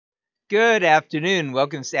Good afternoon.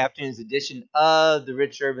 Welcome to this afternoon's edition of the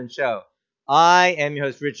Rich Urban Show. I am your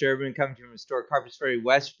host, Rich Urban, coming to you from historic Harpers Ferry,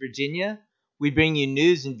 West Virginia. We bring you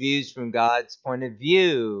news and views from God's point of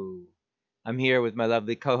view. I'm here with my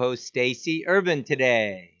lovely co-host, Stacey Urban,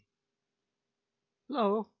 today.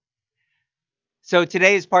 Hello. So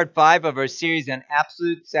today is part 5 of our series on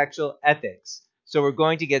absolute sexual ethics. So we're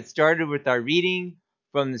going to get started with our reading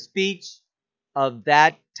from the speech of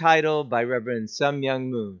that title by Reverend Sum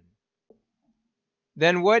Young Moon.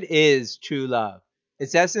 Then what is true love?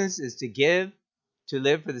 Its essence is to give, to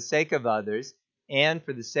live for the sake of others, and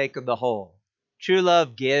for the sake of the whole. True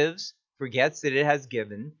love gives, forgets that it has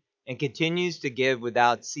given, and continues to give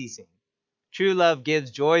without ceasing. True love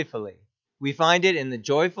gives joyfully. We find it in the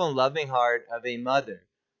joyful and loving heart of a mother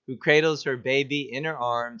who cradles her baby in her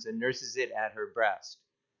arms and nurses it at her breast.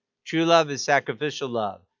 True love is sacrificial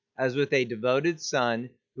love, as with a devoted son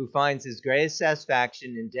who finds his greatest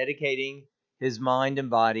satisfaction in dedicating his mind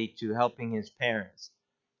and body to helping his parents.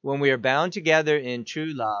 When we are bound together in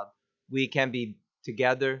true love, we can be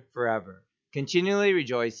together forever, continually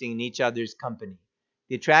rejoicing in each other's company.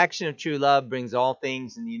 The attraction of true love brings all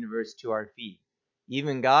things in the universe to our feet.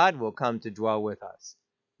 Even God will come to dwell with us.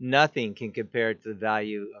 Nothing can compare to the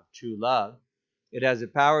value of true love. It has the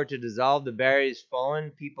power to dissolve the barriers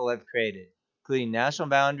fallen people have created, including national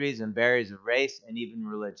boundaries and barriers of race and even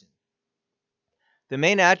religion. The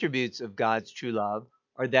main attributes of God's true love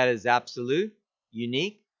are that it is absolute,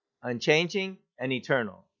 unique, unchanging, and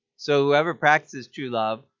eternal. So whoever practices true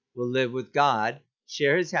love will live with God,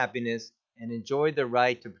 share his happiness, and enjoy the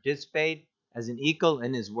right to participate as an equal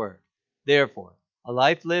in his work. Therefore, a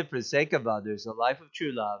life lived for the sake of others, a life of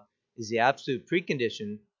true love, is the absolute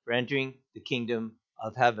precondition for entering the kingdom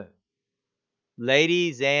of heaven.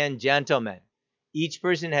 Ladies and gentlemen, each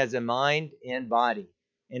person has a mind and body,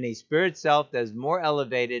 and a spirit self that is more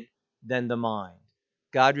elevated than the mind.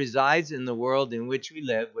 God resides in the world in which we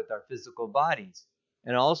live with our physical bodies,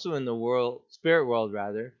 and also in the spirit world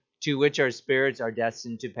rather, to which our spirits are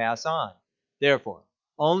destined to pass on. Therefore,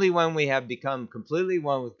 only when we have become completely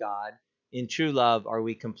one with God in true love are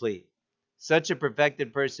we complete. Such a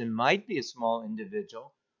perfected person might be a small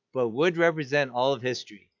individual, but would represent all of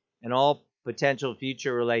history and all potential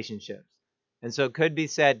future relationships, and so could be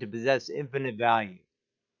said to possess infinite value.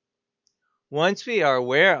 Once we are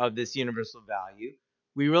aware of this universal value,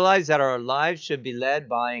 we realize that our lives should be led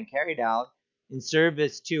by and carried out in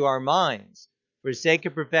service to our minds for the sake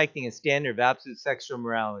of perfecting a standard of absolute sexual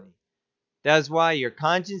morality. That is why your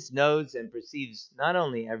conscience knows and perceives not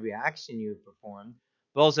only every action you have performed,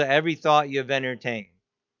 but also every thought you have entertained.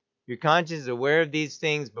 Your conscience is aware of these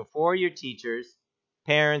things before your teachers,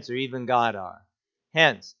 parents, or even God are.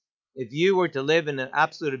 Hence, if you were to live in an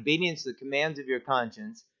absolute obedience to the commands of your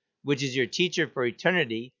conscience, which is your teacher for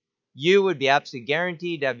eternity, you would be absolutely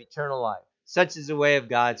guaranteed to have eternal life. Such is the way of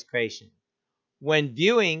God's creation. When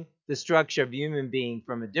viewing the structure of human being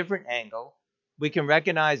from a different angle, we can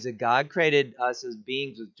recognize that God created us as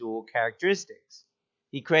beings with dual characteristics.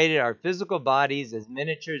 He created our physical bodies as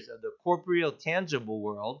miniatures of the corporeal, tangible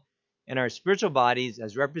world, and our spiritual bodies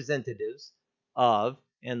as representatives of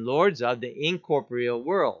and lords of the incorporeal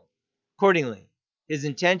world. Accordingly, his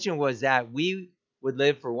intention was that we would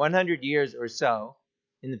live for 100 years or so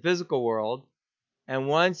in the physical world, and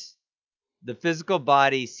once the physical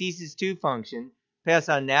body ceases to function, pass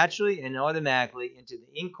on naturally and automatically into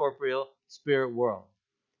the incorporeal spirit world.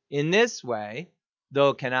 In this way, though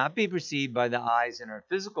it cannot be perceived by the eyes in our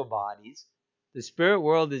physical bodies, the spirit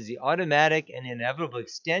world is the automatic and inevitable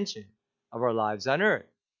extension of our lives on earth,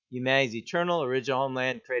 humanity's eternal original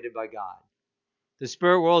homeland created by God. The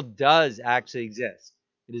spirit world does actually exist.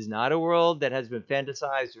 It is not a world that has been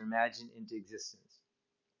fantasized or imagined into existence.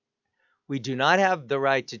 We do not have the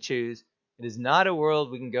right to choose. It is not a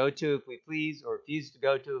world we can go to if we please or refuse to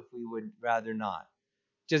go to if we would rather not.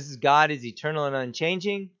 Just as God is eternal and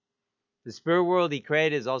unchanging, the spirit world he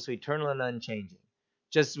created is also eternal and unchanging.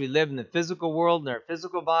 Just as we live in the physical world in our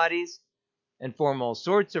physical bodies and form all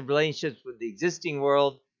sorts of relationships with the existing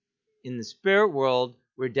world, in the spirit world,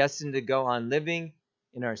 we're destined to go on living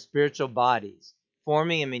in our spiritual bodies,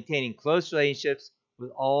 forming and maintaining close relationships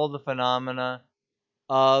with all the phenomena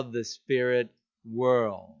of the spirit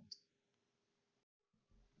world.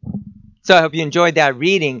 So I hope you enjoyed that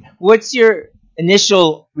reading. What's your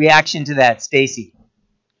initial reaction to that, Stacey?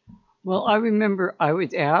 Well, I remember I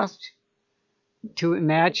was asked to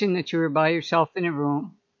imagine that you were by yourself in a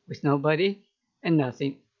room with nobody and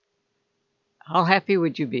nothing. How happy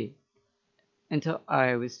would you be? Until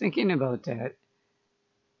I was thinking about that,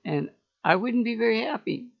 and I wouldn't be very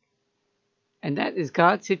happy. And that is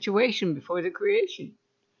God's situation before the creation.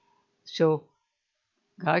 So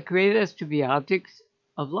God created us to be objects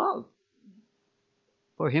of love,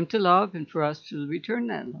 for Him to love and for us to return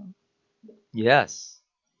that love. Yes,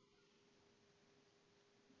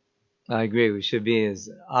 I agree. We should be as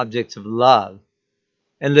objects of love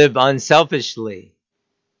and live unselfishly.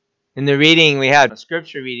 In the reading we had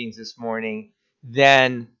scripture readings this morning,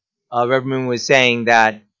 then Reverend Moon was saying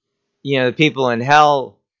that the people in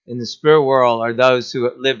hell in the spirit world are those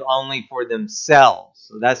who live only for themselves.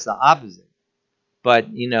 So that's the opposite. But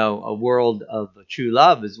a world of true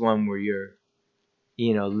love is one where you're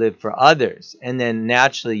live for others, and then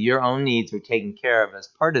naturally your own needs are taken care of as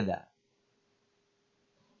part of that.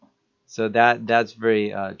 So that's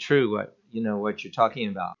very true. What you're talking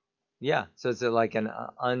about. Yeah. So it's like an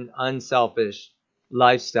unselfish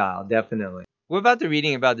lifestyle, definitely. What about the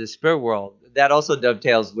reading about the spirit world? That also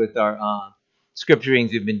dovetails with our scripture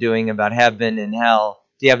readings we've been doing about heaven and hell.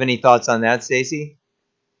 Do you have any thoughts on that, Stacey?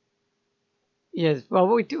 Yes, well,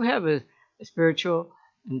 we do have a spiritual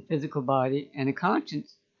and physical body and a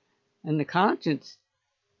conscience. And the conscience,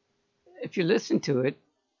 if you listen to it,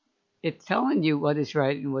 it's telling you what is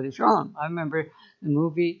right and what is wrong. I remember the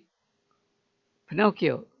movie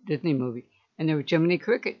Pinocchio, Disney movie, and there was Jiminy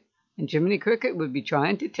Cricket. And Jiminy Cricket would be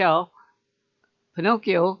trying to tell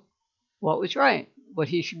Pinocchio what was right, what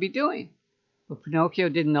he should be doing. But Pinocchio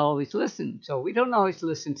didn't always listen. So we don't always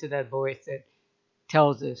listen to that voice that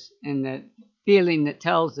tells us and that feeling that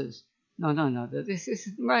tells us, no, no, no, this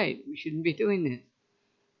isn't right. We shouldn't be doing this.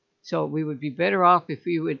 So we would be better off if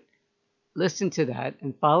we would listen to that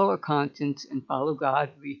and follow our conscience and follow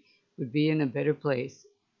God. We would be in a better place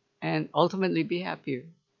and ultimately be happier.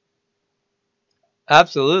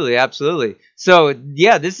 Absolutely, absolutely. So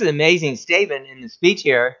yeah, this is an amazing statement in the speech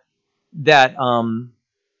here that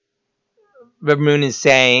Reverend Moon is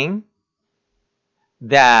saying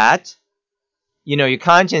that your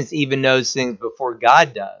conscience even knows things before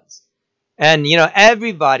God does. And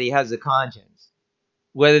everybody has a conscience,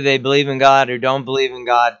 whether they believe in God or don't believe in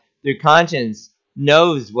God. Their conscience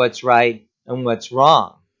knows what's right and what's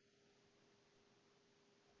wrong,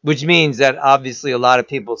 which means that obviously a lot of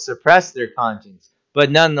people suppress their conscience,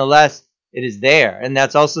 but nonetheless it is there. And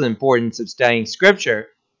that's also the importance of studying scripture,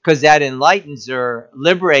 because that enlightens or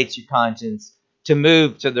liberates your conscience to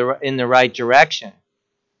move in the right direction.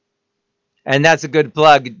 And that's a good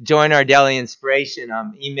plug. Join our daily inspiration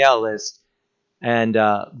email list, and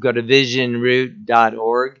go to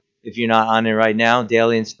visionroot.org if you're not on it right now,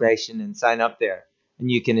 daily inspiration, and sign up there. And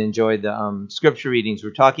you can enjoy the scripture readings we're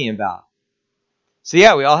talking about. So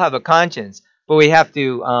yeah, we all have a conscience, but we have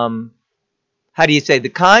to, how do you say, the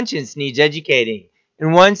conscience needs educating.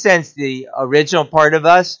 In one sense, the original part of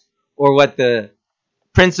us, or what the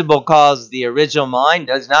principle calls the original mind,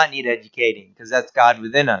 does not need educating because that's God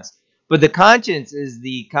within us. But the conscience is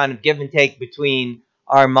the kind of give and take between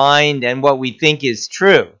our mind and what we think is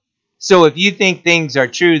true. So if you think things are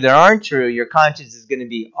true that aren't true, your conscience is going to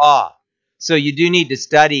be off. So you do need to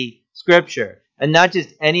study scripture, and not just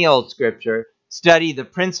any old scripture. Study the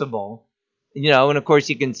principle, and of course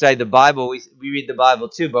you can study the Bible. We read the Bible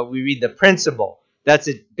too, but we read the principle. That's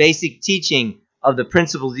a basic teaching of the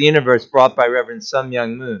principles of the universe brought by Reverend Sun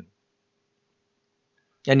Myung Moon.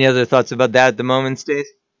 Any other thoughts about that at the moment, Stace?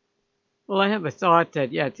 Well, I have a thought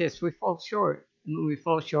that, yeah, we fall short. And when we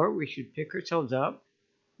fall short, we should pick ourselves up,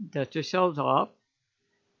 dust ourselves off,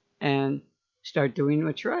 and start doing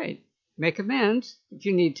what's right. Make amends if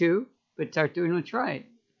you need to, but start doing what's right.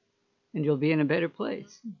 And you'll be in a better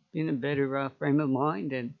place, be in a better frame of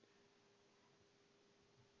mind and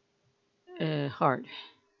heart.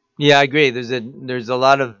 Yeah, I agree. There's a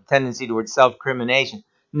lot of tendency towards self-crimination.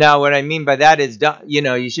 Now, what I mean by that is,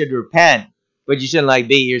 you should repent, but you shouldn't like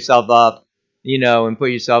beat yourself up, and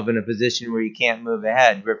put yourself in a position where you can't move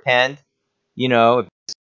ahead. Repent, you know,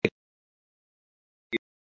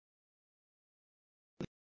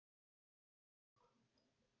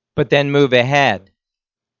 but then move ahead.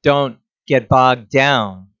 Don't get bogged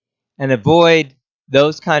down, and avoid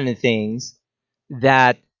those kind of things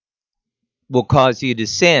that will cause you to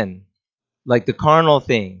sin, like the carnal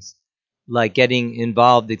things, like getting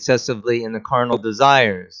involved excessively in the carnal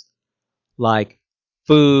desires, like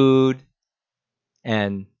food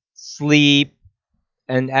and sleep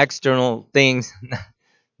and external things.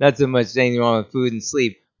 Not so much anything wrong with food and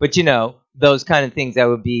sleep, but those kind of things that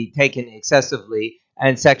would be taken excessively,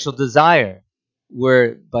 and sexual desire,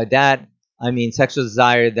 where by that I mean sexual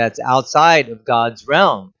desire that's outside of God's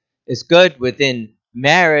realm. It's good within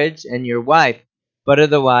marriage and your wife, but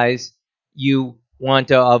otherwise you want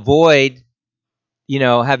to avoid,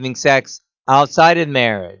 having sex outside of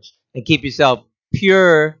marriage, and keep yourself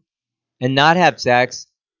pure and not have sex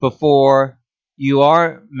before you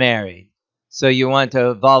are married. So you want to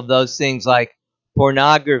avoid those things like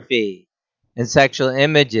pornography and sexual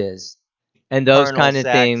images and those Carnal kind of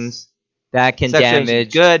sex. things that can Sexual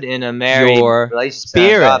relationship's damage good in a married your relationship,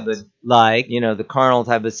 not God, spirit. but Like, the carnal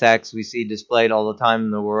type of sex we see displayed all the time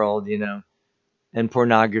in the world, and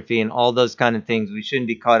pornography and all those kind of things. We shouldn't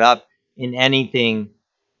be caught up in anything,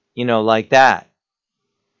 like that.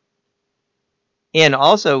 And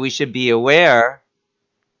also, we should be aware,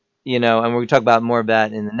 and we're going to talk about more of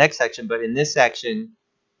that in the next section, but in this section,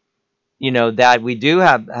 that we do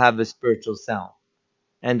have a spiritual self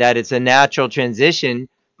and that it's a natural transition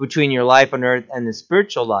between your life on earth and the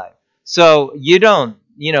spiritual life. So you don't,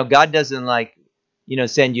 God doesn't like,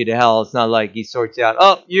 send you to hell. It's not like he sorts you out.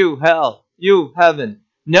 Oh, you hell, you heaven.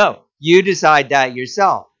 No, you decide that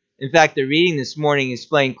yourself. In fact, the reading this morning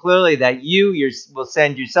explained clearly that will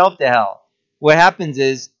send yourself to hell. What happens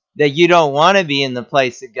is that you don't want to be in the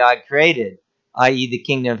place that God created, i.e., the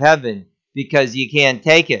kingdom of heaven, because you can't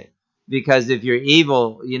take it. Because if you're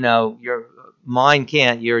evil, your mind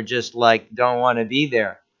can't. You're just like, don't want to be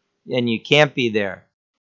there. And you can't be there.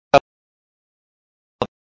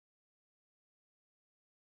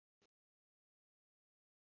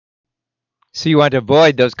 So you want to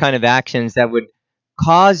avoid those kind of actions that would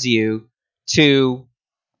cause you to,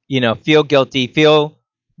 feel guilty, feel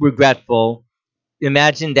regretful.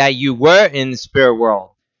 Imagine that you were in the spirit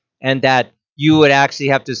world and that you would actually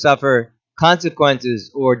have to suffer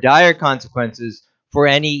consequences or dire consequences for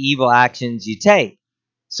any evil actions you take.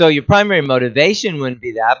 So your primary motivation wouldn't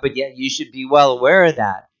be that, but yet you should be well aware of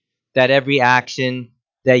that every action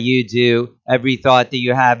that you do, every thought that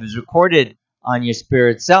you have is recorded on your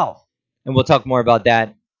spirit self. And we'll talk more about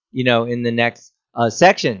that, in the next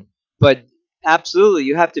section. But absolutely,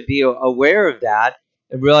 you have to be aware of that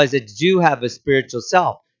and realize that you do have a spiritual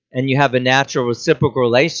self and you have a natural reciprocal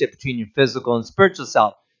relationship between your physical and spiritual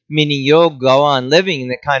self, meaning you'll go on living in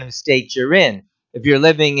the kind of state you're in. If you're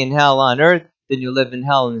living in hell on earth, then you live in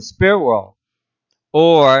hell in the spirit world.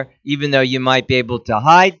 Or even though you might be able to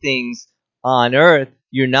hide things on earth,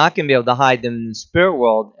 you're not going to be able to hide them in the spirit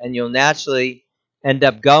world, and you'll naturally end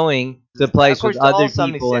up going to a Of place with course, to other all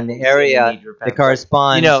some people in extent, the we sin and area need that repentance. But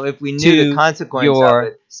corresponds if we knew the to consequence of your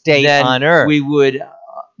it, state then on earth. we would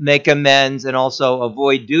make amends and also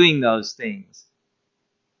avoid doing those things.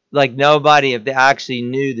 Like nobody, if they actually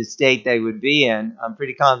knew the state they would be in, I'm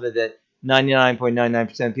pretty confident that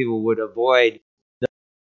 99.99% of people would avoid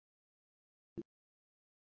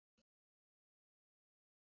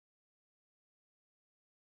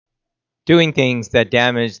doing things that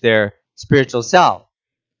damage their spiritual self.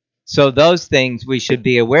 So those things we should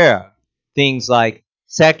be aware of. Things like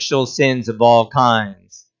sexual sins of all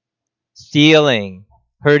kinds, stealing,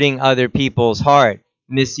 hurting other people's heart,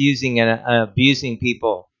 misusing and abusing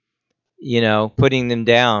people, putting them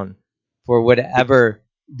down for whatever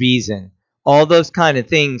reason. All those kind of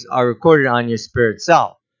things are recorded on your spirit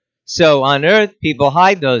self. So on earth, people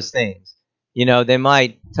hide those things. They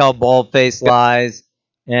might tell bald faced lies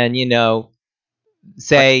and,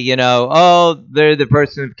 say, oh, they're the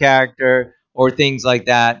person of character or things like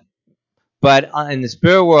that. But in the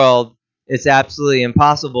spirit world, it's absolutely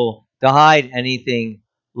impossible to hide anything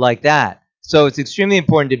like that. So it's extremely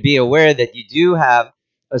important to be aware that you do have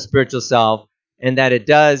a spiritual self and that it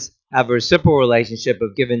does have a reciprocal relationship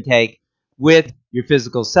of give and take with your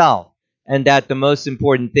physical self. And that the most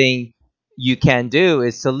important thing you can do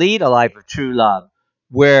is to lead a life of true love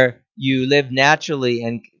where you live naturally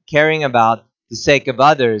and caring about the sake of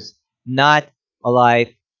others, not a life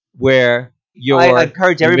where I you're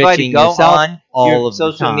encourage everybody to enriching go yourself on all your of the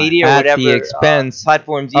social time media or at the whatever expense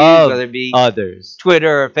platforms you use, of whether it be others.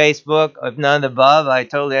 Twitter or Facebook. If none of the above, I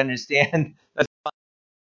totally understand.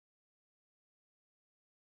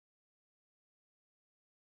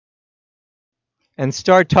 And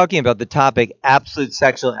start talking about the topic absolute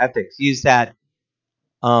sexual ethics. Use that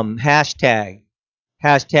hashtag,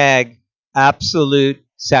 hashtag absolute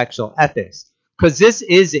sexual ethics. Because this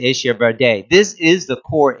is the issue of our day. This is the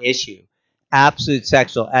core issue, absolute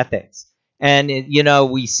sexual ethics. And,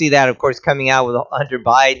 we see that, of course, coming out with Hunter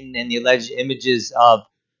Biden and the alleged images of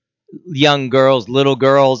young girls, little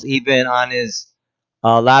girls, even on his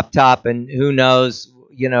laptop, and who knows,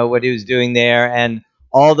 what he was doing there, and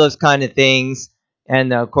all those kind of things,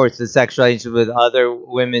 and of course the sexual relationship with other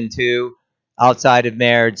women too, outside of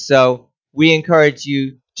marriage. So we encourage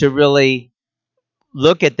you to really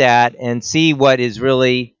look at that and see what is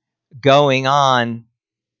really going on,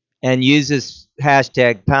 and use this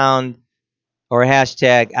hashtag pound or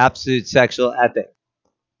hashtag absolute sexual ethics.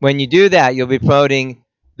 When you do that, you'll be promoting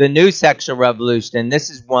the new sexual revolution. And this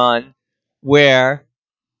is one where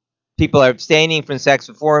people are abstaining from sex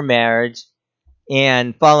before marriage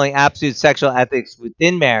and following absolute sexual ethics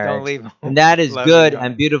within Don't marriage. leave home And that is without loving good your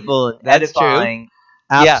and heart. beautiful and That's true. edifying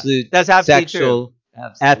Yeah, absolute that's absolutely true. sexual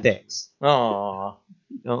Absolutely. ethics. Oh,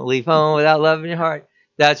 don't leave home without love in your heart.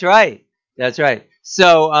 That's right. That's right.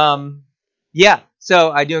 So, yeah.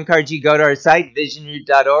 So I do encourage you to go to our site,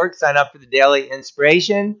 visionroot.org, sign up for the daily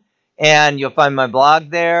inspiration, and you'll find my blog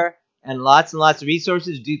there and lots of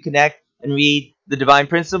resources. Do connect and read the Divine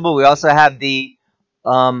Principle. We also have the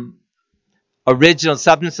um, original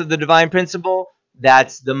substance of the Divine Principle.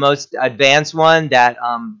 That's the most advanced one that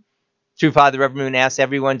True Father Reverend Moon asked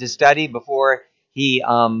everyone to study before he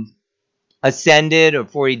ascended or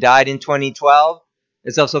before he died in 2012.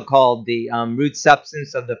 It's also called the root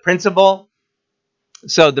substance of the principle.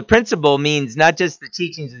 So the principle means not just the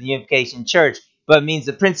teachings of the Unification Church, but it means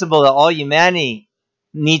the principle that all humanity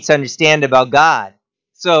needs to understand about God.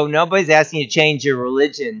 So nobody's asking you to change your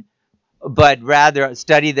religion, but rather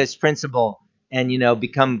study this principle and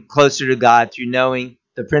become closer to God through knowing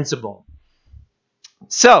the principle.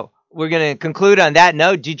 So we're going to conclude on that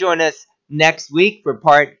note. Do join us next week for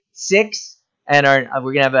part 6, and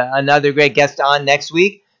we're going to have another great guest on next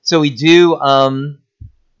week. So we do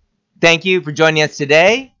thank you for joining us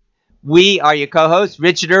today. We are your co-hosts,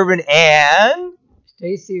 Richard Urban and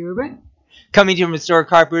Stacey Urban. coming to you from historic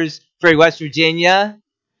Harpers Ferry, West Virginia.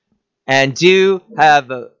 And do have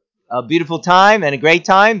a beautiful time and a great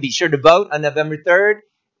time. Be sure to vote on November 3rd.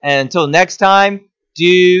 And until next time,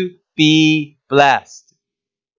 do be blessed.